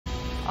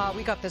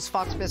We got this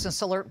Fox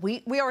Business alert.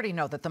 We already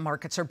know that the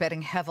markets are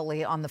betting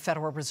heavily on the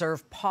Federal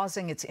Reserve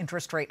pausing its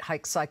interest rate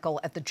hike cycle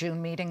at the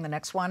June meeting, the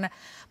next one.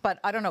 But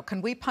I don't know,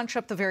 can we punch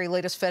up the very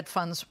latest Fed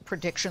funds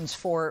predictions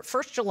for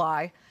 1st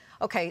July?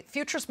 Okay,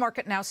 futures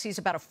market now sees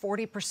about a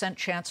 40%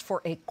 chance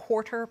for a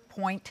quarter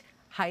point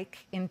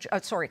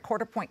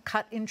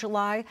cut in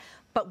July.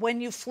 But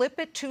when you flip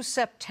it to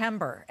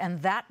September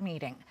and that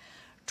meeting,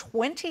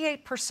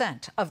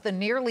 28% of the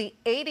nearly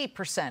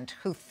 80%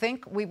 who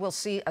think we will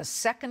see a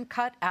second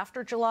cut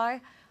after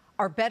July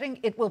are betting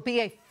it will be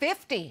a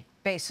 50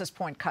 basis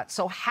point cut,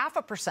 so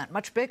 0.5%,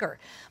 much bigger.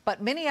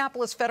 But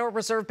Minneapolis Federal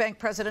Reserve Bank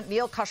President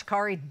Neel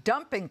Kashkari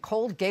dumping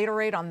cold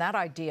Gatorade on that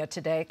idea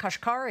today.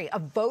 Kashkari, a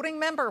voting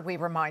member, we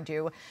remind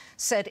you,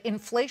 said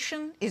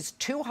inflation is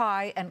too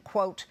high and,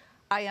 quote,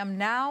 I am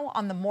now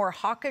on the more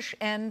hawkish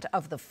end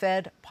of the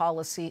Fed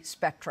policy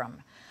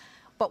spectrum.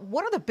 But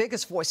what are the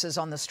biggest voices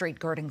on the street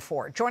girding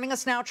for? Joining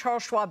us now,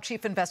 Charles Schwab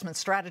Chief Investment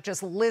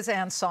Strategist Liz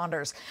Ann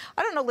Sonders.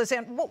 I don't know, Liz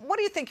Ann, what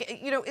do you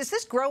think? Is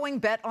this growing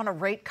bet on a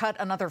rate cut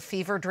another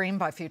fever dream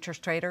by futures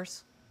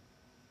traders?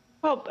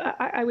 Well,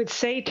 I would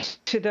say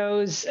to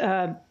those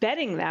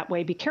betting that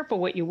way, be careful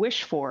what you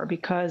wish for,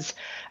 because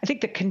I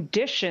think the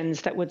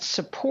conditions that would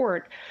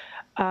support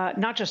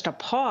not just a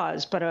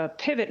pause, but a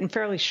pivot in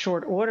fairly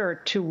short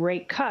order to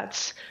rate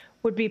cuts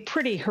would be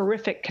pretty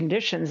horrific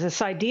conditions.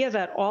 This idea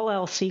that all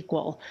else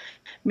equal,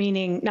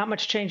 meaning not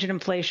much change in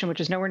inflation, which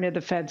is nowhere near the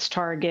Fed's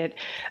target,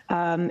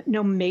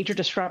 no major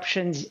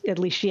disruptions, at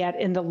least yet,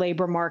 in the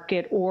labor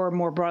market or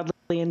more broadly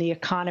in the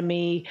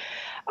economy.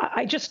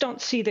 I just don't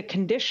see the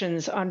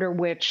conditions under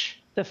which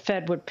the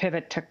Fed would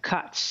pivot to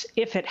cuts.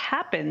 If it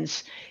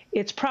happens,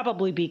 it's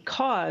probably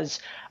because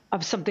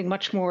of something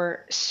much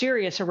more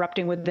serious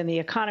erupting within the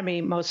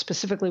economy, most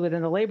specifically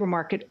within the labor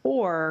market,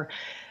 or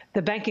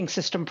the banking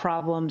system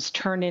problems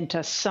turn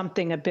into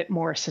something a bit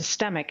more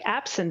systemic.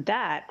 Absent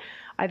that,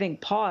 I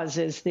think pause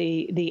is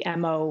the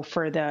MO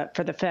for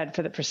the Fed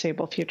for the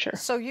foreseeable future.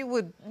 So you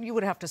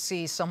would have to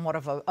see somewhat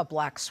of a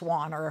black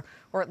swan or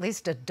at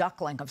least a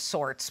duckling of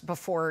sorts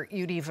before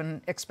you'd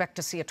even expect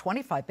to see a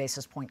 25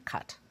 basis point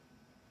cut.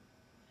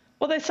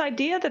 Well, this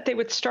idea that they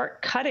would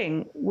start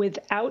cutting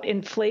without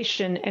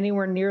inflation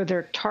anywhere near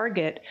their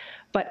target,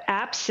 but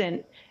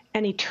absent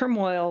any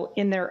turmoil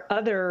in their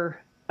other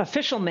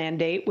official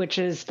mandate, which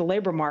is the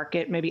labor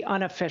market, maybe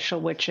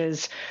unofficial, which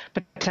is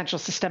potential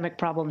systemic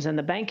problems in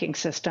the banking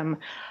system.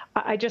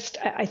 I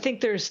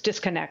think there's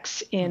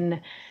disconnects in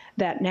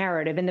that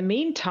narrative. In the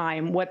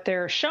meantime, what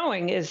they're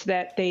showing is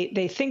that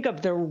they think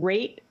of the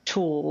rate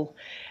tool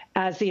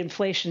as the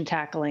inflation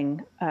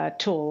tackling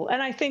tool. And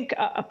I think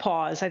a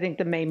pause. I think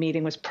the May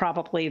meeting was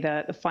probably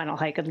the final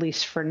hike, at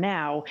least for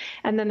now.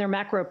 And then their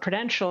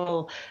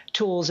macroprudential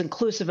tools,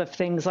 inclusive of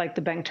things like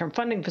the Bank Term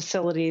Funding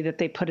Facility that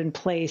they put in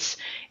place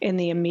in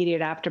the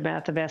immediate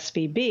aftermath of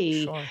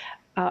SVB. Sure.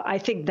 I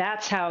think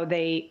that's how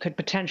they could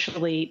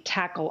potentially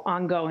tackle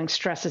ongoing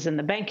stresses in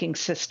the banking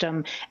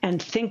system and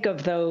think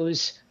of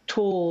those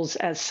tools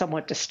as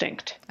somewhat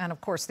distinct. And of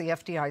course, the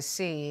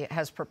FDIC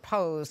has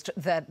proposed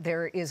that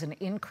there is an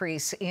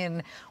increase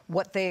in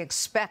what they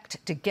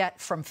expect to get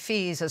from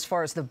fees as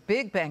far as the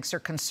big banks are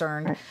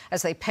concerned, right,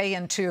 as they pay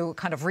into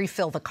kind of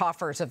refill the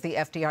coffers of the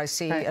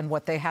FDIC, right, and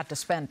what they had to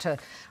spend to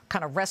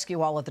kind of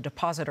rescue all of the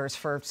depositors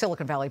for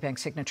Silicon Valley Bank,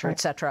 Signature, right, et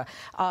cetera.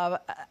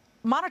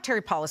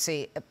 Monetary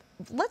policy,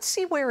 let's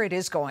see where it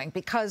is going,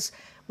 because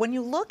when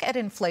you look at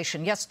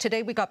inflation, yes,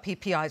 today we got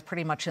PPIs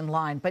pretty much in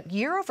line, but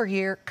year over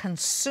year,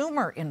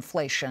 consumer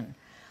inflation,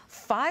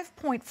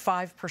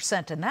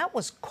 5.5%, and that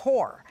was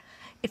core.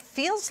 It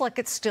feels like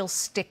it's still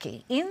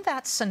sticky. In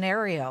that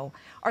scenario,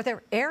 are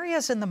there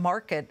areas in the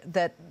market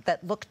that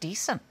look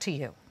decent to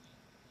you?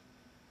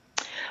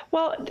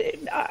 Well,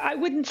 I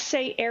wouldn't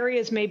say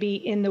areas maybe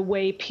in the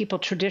way people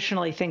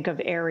traditionally think of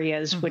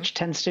areas, mm-hmm, which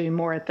tends to be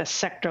more at the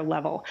sector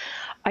level.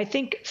 I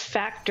think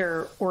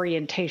factor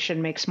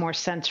orientation makes more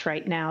sense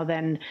right now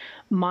than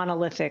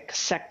monolithic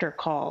sector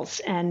calls.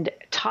 And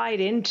tied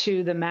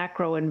into the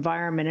macro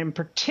environment in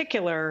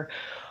particular,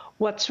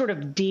 what's sort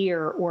of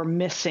dear or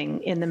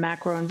missing in the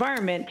macro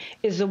environment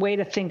is the way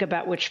to think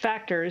about which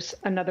factors,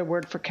 another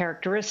word for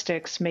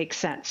characteristics, make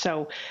sense.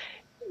 So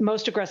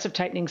most aggressive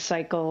tightening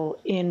cycle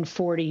in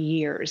 40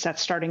 years.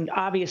 That's starting,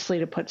 obviously,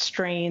 to put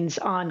strains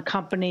on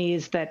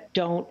companies that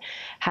don't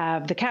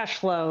have the cash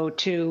flow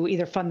to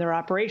either fund their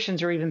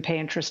operations or even pay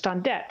interest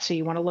on debt. So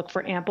you want to look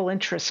for ample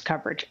interest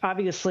coverage.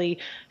 Obviously,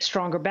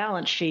 stronger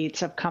balance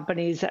sheets of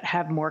companies that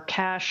have more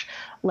cash,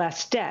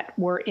 less debt.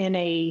 We're in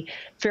a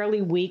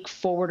fairly weak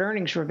forward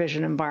earnings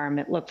revision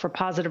environment. Look for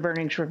positive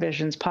earnings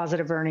revisions,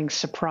 positive earnings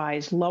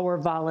surprise, lower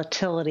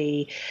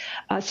volatility.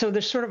 So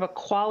there's sort of a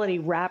quality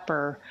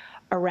wrapper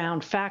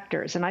around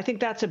factors. And I think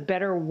that's a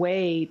better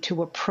way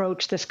to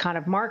approach this kind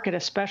of market,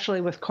 especially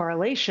with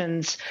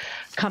correlations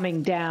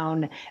coming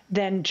down,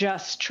 than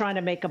just trying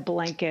to make a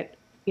blanket,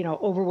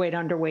 overweight,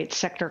 underweight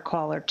sector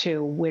call or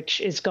two, which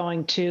is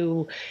going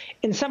to,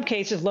 in some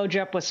cases, load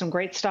you up with some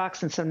great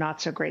stocks and some not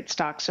so great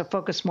stocks. So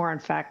focus more on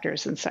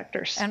factors and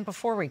sectors. And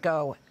before we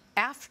go,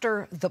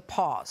 after the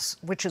pause,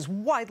 which is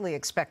widely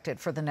expected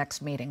for the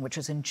next meeting, which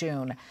is in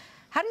June,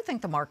 how do you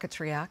think the markets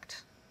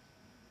react?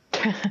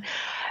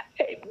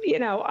 You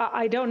know,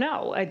 I don't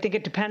know. I think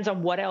it depends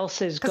on what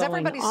else is going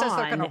on. Because everybody says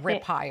they're going to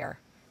rip higher.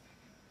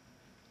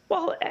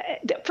 Well,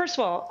 first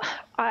of all,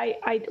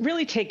 I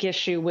really take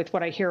issue with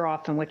what I hear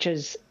often, which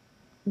is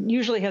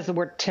usually has the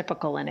word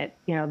typical in it.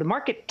 You know, the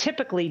market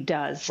typically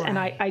does. Right. And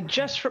I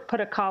just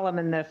put a column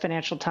in the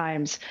Financial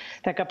Times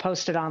that got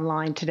posted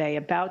online today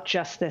about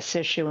just this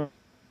issue.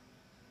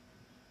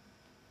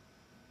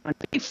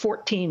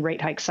 14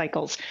 rate hike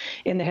cycles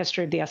in the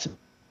history of the S&P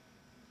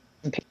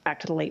back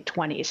to the late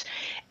 20s.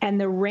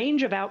 And the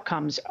range of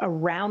outcomes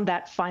around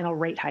that final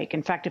rate hike,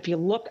 in fact, if you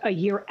look a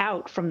year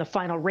out from the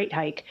final rate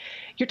hike,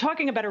 you're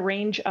talking about a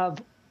range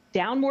of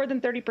down more than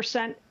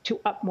 30% to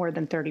up more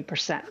than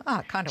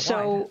 30%. Kind of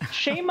so wide.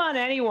 Shame on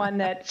anyone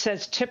that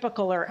says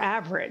typical or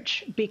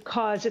average,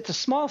 because it's a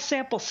small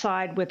sample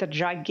size with a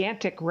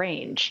gigantic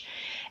range.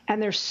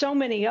 And there's so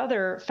many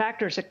other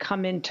factors that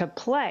come into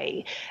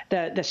play.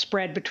 The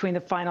spread between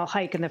the final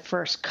hike and the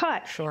first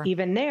cut. Sure.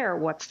 Even there,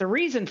 what's the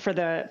reason for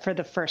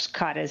the first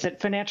cut? Is it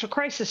financial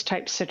crisis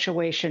type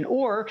situation?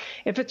 Or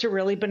if it's a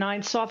really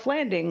benign soft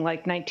landing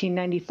like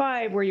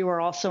 1995, where you were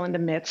also in the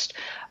midst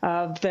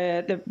of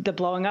the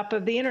blowing up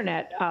of the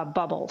internet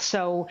bubble.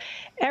 So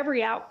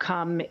every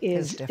outcome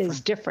is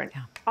different.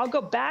 Yeah. I'll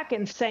go back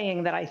in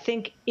saying that I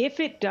think if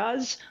it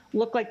does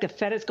look like the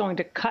Fed is going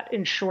to cut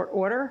in short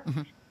order,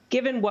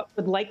 given what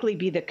would likely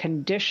be the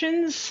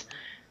conditions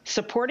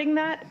supporting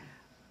that,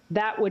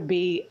 that would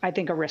be, I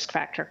think, a risk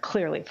factor,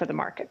 clearly, for the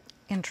market.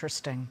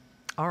 Interesting.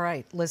 All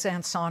right, Liz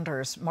Ann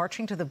Sonders,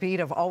 marching to the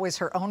beat of always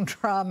her own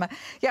drum.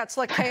 Yeah, it's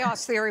like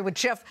chaos theory with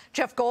Jeff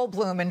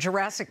Goldblum in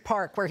Jurassic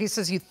Park, where he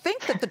says you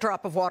think that the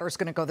drop of water is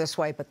going to go this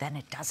way, but then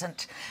it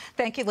doesn't.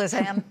 Thank you, Liz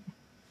Ann.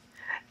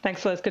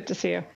 Thanks, Liz. Good to see you.